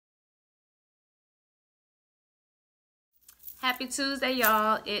Happy Tuesday,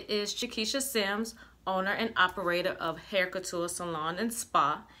 y'all. It is Chiquisha Sims, owner and operator of Hair Couture Salon and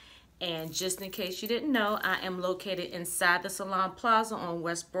Spa. And just in case you didn't know, I am located inside the Salon Plaza on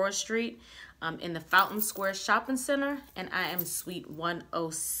West Broad Street in the Fountain Square Shopping Center, and I am Suite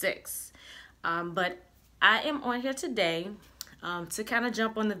 106. But I am on here today to kind of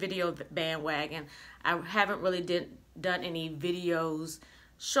jump on the video bandwagon. I haven't really done any videos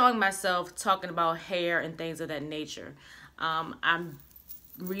showing myself talking about hair and things of that nature. I'm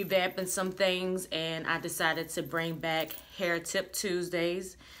revamping some things, and I decided to bring back Hair Tip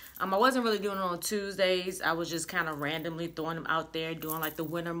Tuesdays. I wasn't really doing it on Tuesdays. I was just kind of randomly throwing them out there, doing like the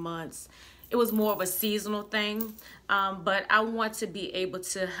winter months. It was more of a seasonal thing, but I want to be able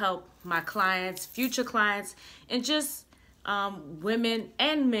to help my clients, future clients, and just women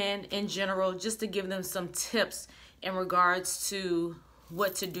and men in general, just to give them some tips in regards to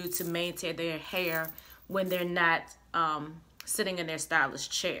what to do to maintain their hair when they're not sitting in their stylish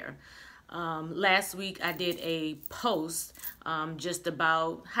chair. Last week I did a post just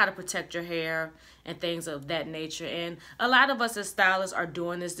about how to protect your hair and things of that nature, and a lot of us as stylists are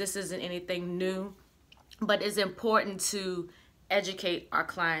doing this. This isn't anything new, but it's important to educate our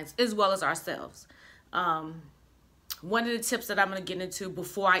clients as well as ourselves. One of the tips that I'm going to get into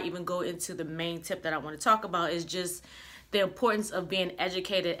before I even go into the main tip that I want to talk about is just the importance of being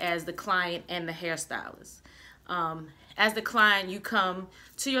educated as the client and the hairstylist. As the client, you come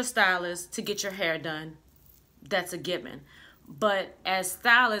to your stylist to get your hair done. That's a given. But as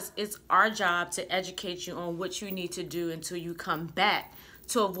stylists, it's our job to educate you on what you need to do until you come back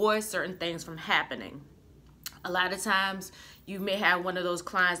to avoid certain things from happening. A lot of times you may have one of those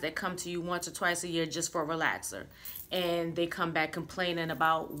clients that come to you once or twice a year just for a relaxer, and they come back complaining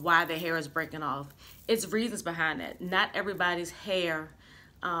about why their hair is breaking off. It's reasons behind that. Not everybody's hair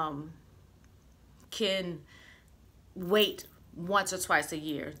can wait once or twice a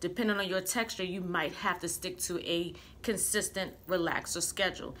year. Depending on your texture, you might have to stick to a consistent relaxer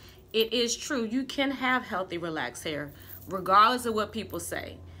schedule. It is true, you can have healthy relaxed hair regardless of what people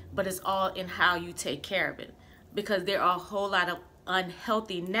say, but it's all in how you take care of it, because there are a whole lot of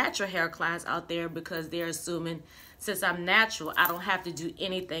unhealthy natural hair clients out there because they're assuming since I'm natural I don't have to do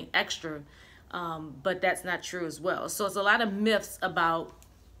anything extra, but that's not true as well. So it's a lot of myths about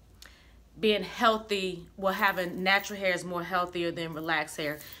being healthy. Well, having natural hair is more healthier than relaxed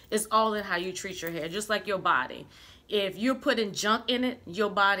hair. It's all in how you treat your hair, just like your body. If you're putting junk in it, your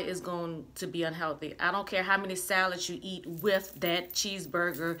body is going to be unhealthy. I don't care how many salads you eat with that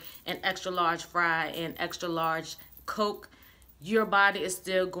cheeseburger and extra large fry and extra large Coke, your body is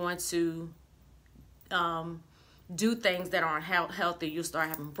still going to do things that aren't healthy. You'll start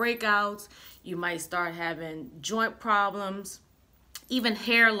having breakouts. You might start having joint problems, even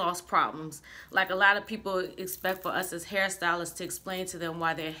hair loss problems. Like, a lot of people expect for us as hairstylists to explain to them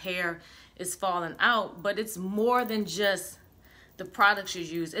why their hair is falling out, but it's more than just the products you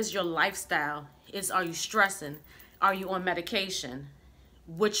use. It's your lifestyle. It's, are you stressing? Are you on medication?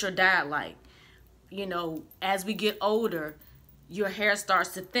 What's your diet like? You know, as we get older, your hair starts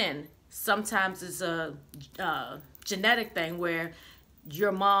to thin. Sometimes it's a genetic thing where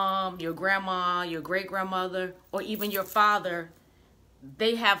your mom, your grandma, your great-grandmother, or even your father,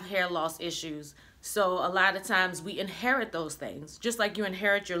 they have hair loss issues. So a lot of times we inherit those things. Just like you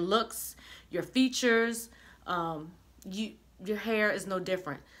inherit your looks, your features, your hair is no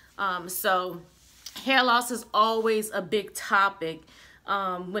different. So hair loss is always a big topic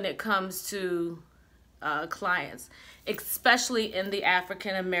when it comes to clients, especially in the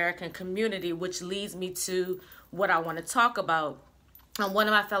African American community, which leads me to what I want to talk about. One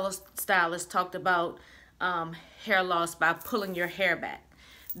of my fellow stylists talked about hair loss by pulling your hair back.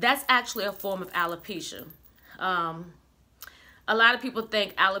 That's actually a form of alopecia. A lot of people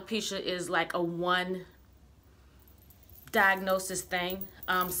think alopecia is like a one diagnosis thing.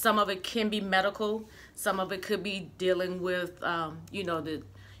 Some of it can be medical. Some of it could be dealing with, you know,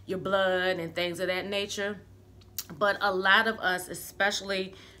 your blood and things of that nature. But a lot of us,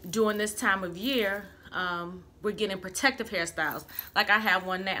 especially during this time of year, we're getting protective hairstyles. Like I have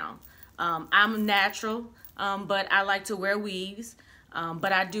one now. I'm natural, but I like to wear weaves.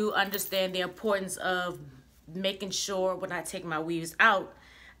 But I do understand the importance of making sure when I take my weaves out,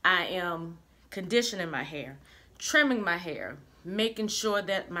 I am conditioning my hair, trimming my hair, making sure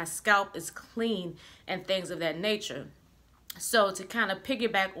that my scalp is clean and things of that nature. So to kind of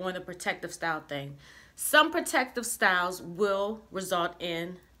piggyback on the protective style thing, some protective styles will result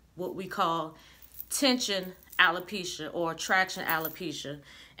in what we call tension alopecia or traction alopecia.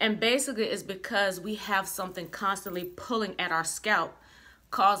 And basically it's because we have something constantly pulling at our scalp,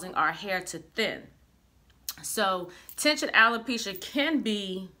 causing our hair to thin. So tension alopecia can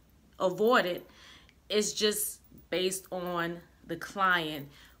be avoided. It's just based on the client,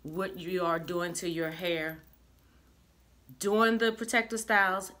 what you are doing to your hair during the protective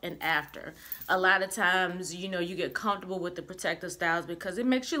styles and after. A lot of times, you know, you get comfortable with the protective styles because it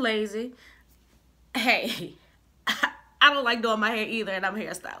makes you lazy. Hey, I don't like doing my hair either, and I'm a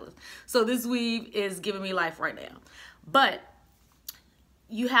hairstylist. So this weave is giving me life right now. But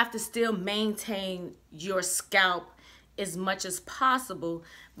you have to still maintain your scalp as much as possible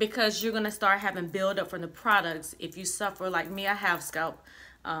because you're going to start having buildup from the products. If you suffer like me, I have scalp,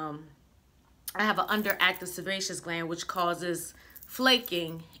 I have an underactive sebaceous gland, which causes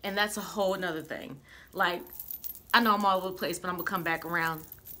flaking, and that's a whole nother thing. Like, I know I'm all over the place, but I'm gonna come back around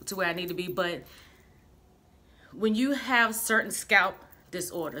to where I need to be. But when you have certain scalp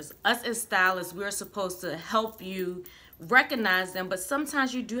disorders, us as stylists, we're supposed to help you recognize them, but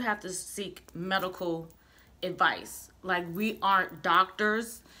sometimes you do have to seek medical advice. Like, we aren't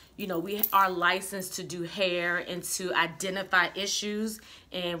doctors. You know, we are licensed to do hair and to identify issues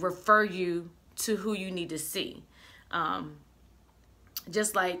and refer you to who you need to see.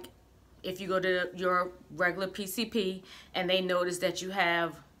 Just like if you go to your regular PCP and they notice that you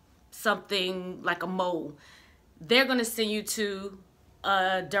have something like a mole, they're going to send you to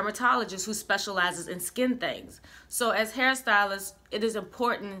a dermatologist who specializes in skin things. So as hairstylists, it is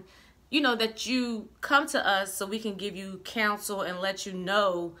important, you know, that you come to us so we can give you counsel and let you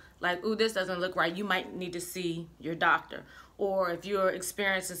know, like, ooh, this doesn't look right. You might need to see your doctor. Or if you're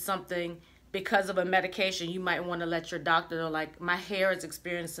experiencing something because of a medication, you might want to let your doctor know, like, my hair is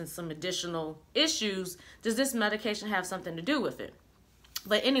experiencing some additional issues. Does this medication have something to do with it?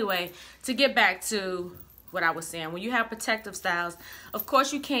 But anyway, to get back to what I was saying, when you have protective styles, of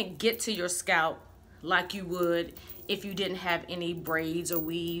course you can't get to your scalp like you would if you didn't have any braids or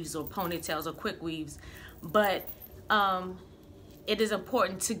weaves or ponytails or quick weaves. But it is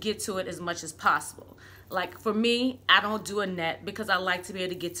important to get to it as much as possible. Like for me, I don't do a net because I like to be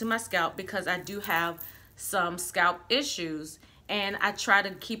able to get to my scalp because I do have some scalp issues, and I try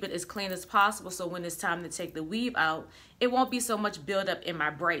to keep it as clean as possible so when it's time to take the weave out, it won't be so much buildup in my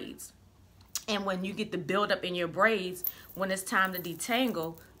braids. And when you get the buildup in your braids, when it's time to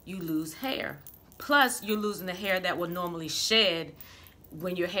detangle, you lose hair. Plus, you're losing the hair that will normally shed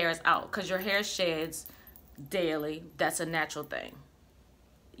when your hair is out, because your hair sheds daily. That's a natural thing.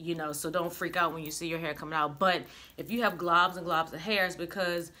 You know, so don't freak out when you see your hair coming out. But if you have globs and globs of hairs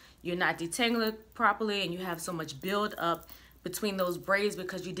because you're not detangling it properly and you have so much build up between those braids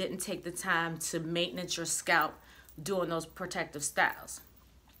because you didn't take the time to maintenance your scalp doing those protective styles.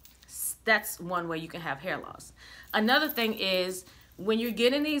 That's one way you can have hair loss. Another thing is when you're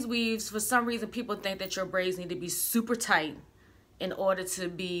getting these weaves, for some reason people think that your braids need to be super tight in order to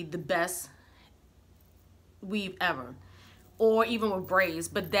be the best weave ever, or even with braids.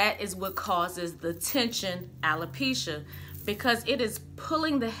 But that is what causes the tension alopecia, because it is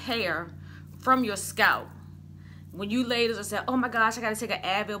pulling the hair from your scalp. When you ladies are saying, oh my gosh, I gotta take an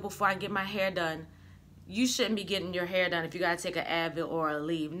Advil before I get my hair done, you shouldn't be getting your hair done if you gotta take an Advil or a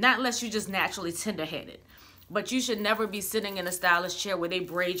leave, not unless you're just naturally tender-headed. But you should never be sitting in a stylist chair where they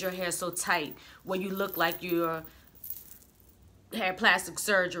braid your hair so tight where you look like you had plastic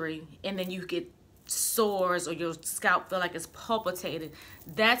surgery and then you get sores or your scalp feel like it's palpitating.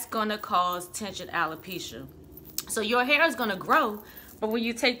 That's gonna cause tension alopecia. So your hair is gonna grow, but when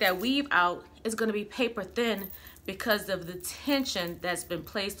you take that weave out, it's gonna be paper thin because of the tension that's been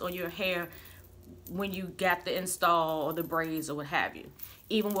placed on your hair when you got the install or the braids or what have you.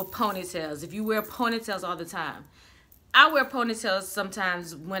 Even with ponytails, if you wear ponytails all the time, I wear ponytails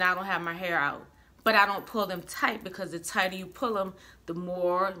sometimes when I don't have my hair out, but I don't pull them tight, because the tighter you pull them, the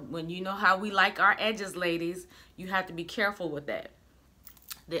more, when you know how we like our edges, ladies, you have to be careful with that.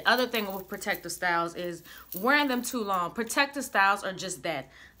 The other thing with protective styles is wearing them too long. Protective styles are just that,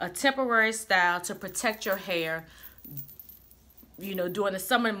 a temporary style to protect your hair, you know, during the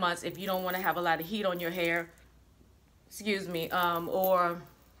summer months if you don't want to have a lot of heat on your hair, excuse me, or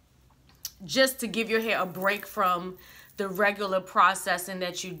just to give your hair a break from the regular processing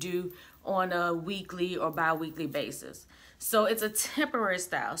that you do on a weekly or bi-weekly basis. So it's a temporary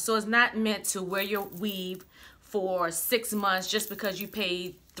style. So it's not meant to wear your weave for 6 months just because you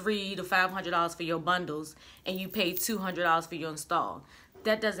paid $300 to $500 for your bundles and you paid $200 for your install.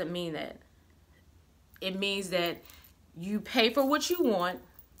 That doesn't mean that. It means that you pay for what you want,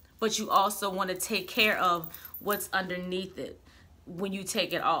 but you also want to take care of what's underneath it when you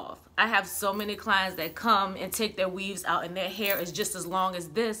take it off. I have so many clients that come and take their weaves out and their hair is just as long as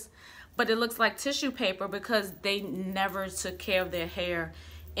this, but it looks like tissue paper because they never took care of their hair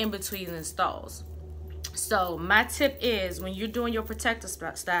in between installs. So my tip is, when you're doing your protective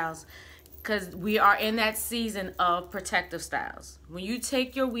styles, because we are in that season of protective styles, when you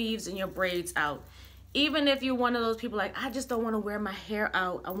take your weaves and your braids out, even if you're one of those people like, I just don't want to wear my hair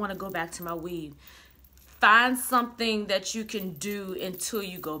out, I want to go back to my weave, find something that you can do until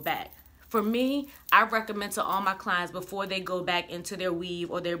you go back. For me, I recommend to all my clients, before they go back into their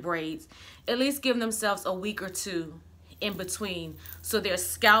weave or their braids, at least give themselves a week or two in between, so their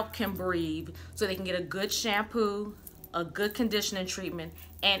scalp can breathe, so they can get a good shampoo, a good conditioning treatment,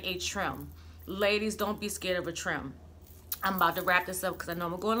 and a trim. Ladies, don't be scared of a trim. I'm about to wrap this up because I know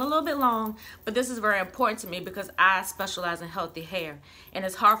I'm going a little bit long, but this is very important to me because I specialize in healthy hair, and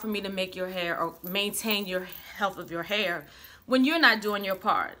it's hard for me to make your hair or maintain your health of your hair when you're not doing your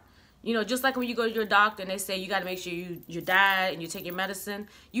part. You know, just like when you go to your doctor and they say you got to make sure you diet and you take your medicine,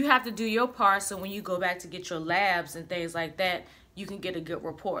 you have to do your part, so when you go back to get your labs and things like that, you can get a good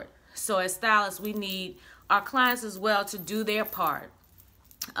report. So as stylists, we need our clients as well to do their part.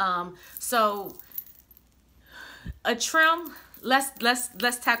 So a trim, let's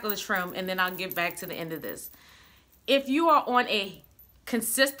tackle the trim, and then I'll get back to the end of this. If you are on a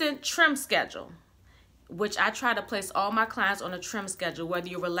consistent trim schedule, which I try to place all my clients on a trim schedule, whether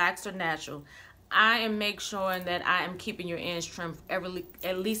you're relaxed or natural, I am making sure that I am keeping your ends trimmed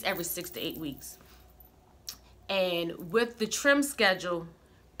at least every 6 to 8 weeks. And with the trim schedule,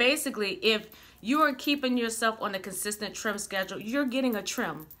 basically, if you are keeping yourself on a consistent trim schedule, you're getting a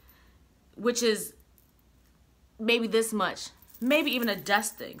trim, which is maybe this much, maybe even a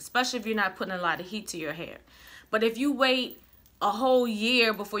dusting, especially if you're not putting a lot of heat to your hair. But if you wait a whole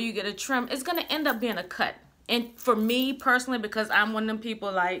year before you get a trim, it's going to end up being a cut. And for me personally, because I'm one of them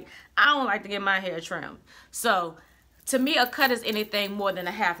people, like, I don't like to get my hair trimmed. So to me, a cut is anything more than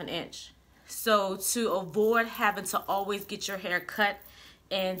a ½ an inch. So to avoid having to always get your hair cut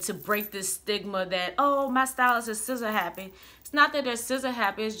and to break this stigma that, oh, my stylist is scissor happy. It's not that they're scissor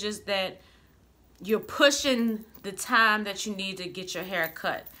happy. It's just that you're pushing the time that you need to get your hair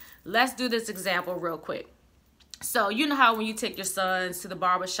cut. Let's do this example real quick. So you know how when you take your sons to the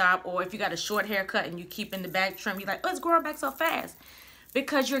barber shop, or if you got a short haircut and you keep in the back trim, you're like, oh, it's growing back so fast,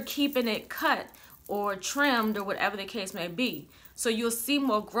 because you're keeping it cut or trimmed or whatever the case may be. So you'll see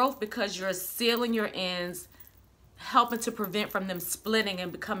more growth because you're sealing your ends, helping to prevent from them splitting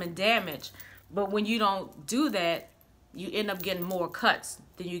and becoming damaged. But when you don't do that, you end up getting more cuts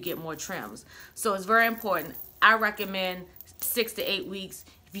than you get more trims. So it's very important. I recommend 6 to 8 weeks.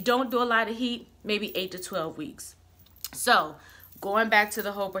 If you don't do a lot of heat, maybe 8 to 12 weeks. So going back to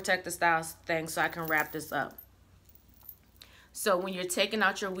the whole protective styles thing, so I can wrap this up. So when you're taking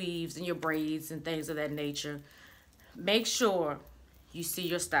out your weaves and your braids and things of that nature, make sure you see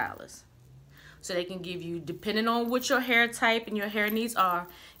your stylist, so they can give you, depending on what your hair type and your hair needs are,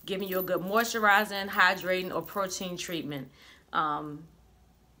 giving you a good moisturizing, hydrating, or protein treatment,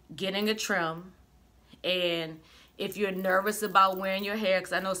 getting a trim. And if you're nervous about wearing your hair,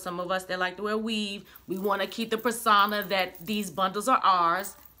 because I know some of us that like to wear weave, we want to keep the persona that these bundles are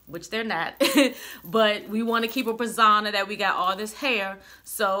ours, which they're not. But we want to keep a persona that we got all this hair.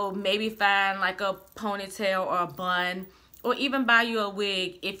 So maybe find like a ponytail or a bun, or even buy you a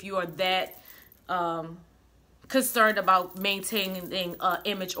wig if you are that concerned about maintaining an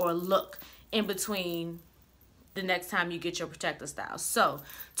image or a look in between the next time you get your protective style. So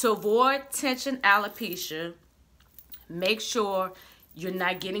to avoid tension alopecia, make sure you're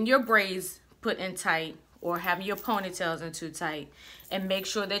not getting your braids put in tight or having your ponytails in too tight, and make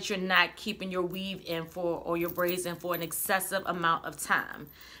sure that you're not keeping your weave in for, or your braids in for, an excessive amount of time,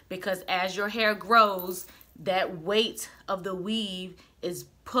 because as your hair grows, that weight of the weave is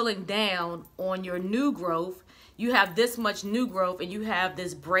pulling down on your new growth. You have this much new growth and you have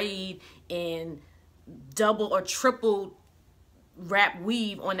this braid in double or triple wrap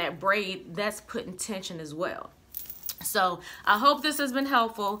weave on that braid. That's putting tension as well. So I hope this has been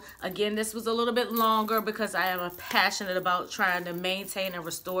helpful. Again, this was a little bit longer because I am passionate about trying to maintain and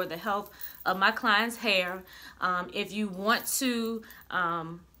restore the health of my clients' hair. If you want to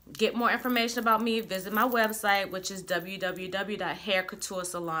get more information about me, visit my website, which is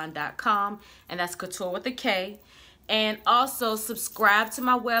www.haircouturesalon.com, and that's couture with a K. And also subscribe to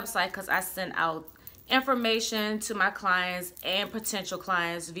my website, because I send out information to my clients and potential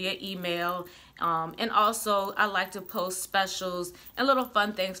clients via email. And also I like to post specials and little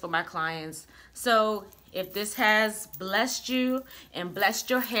fun things for my clients. So if this has blessed you and blessed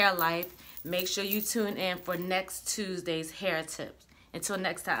your hair life, make sure you tune in for next Tuesday's hair tips. Until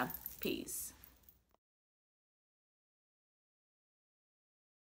next time, peace.